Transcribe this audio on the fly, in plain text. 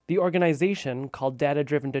The organization, called Data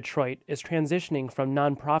Driven Detroit, is transitioning from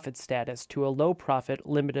nonprofit status to a low-profit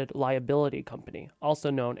limited liability company, also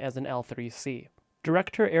known as an L3C.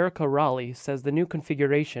 Director Erica Raleigh says the new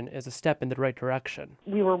configuration is a step in the right direction.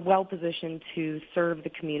 We were well positioned to serve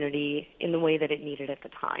the community in the way that it needed at the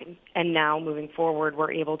time. And now, moving forward,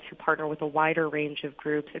 we're able to partner with a wider range of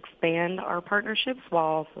groups, expand our partnerships while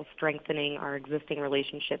also strengthening our existing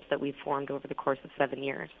relationships that we've formed over the course of 7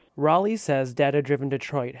 years. Raleigh says Data Driven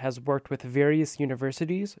Detroit has worked with various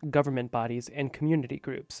universities, government bodies, and community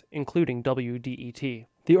groups, including WDET.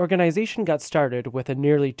 The organization got started with a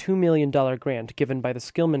nearly $2 million grant given by the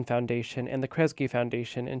Skillman Foundation and the Kresge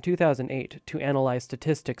Foundation in 2008 to analyze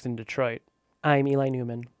statistics in Detroit. I'm Eli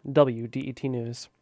Newman, WDET News.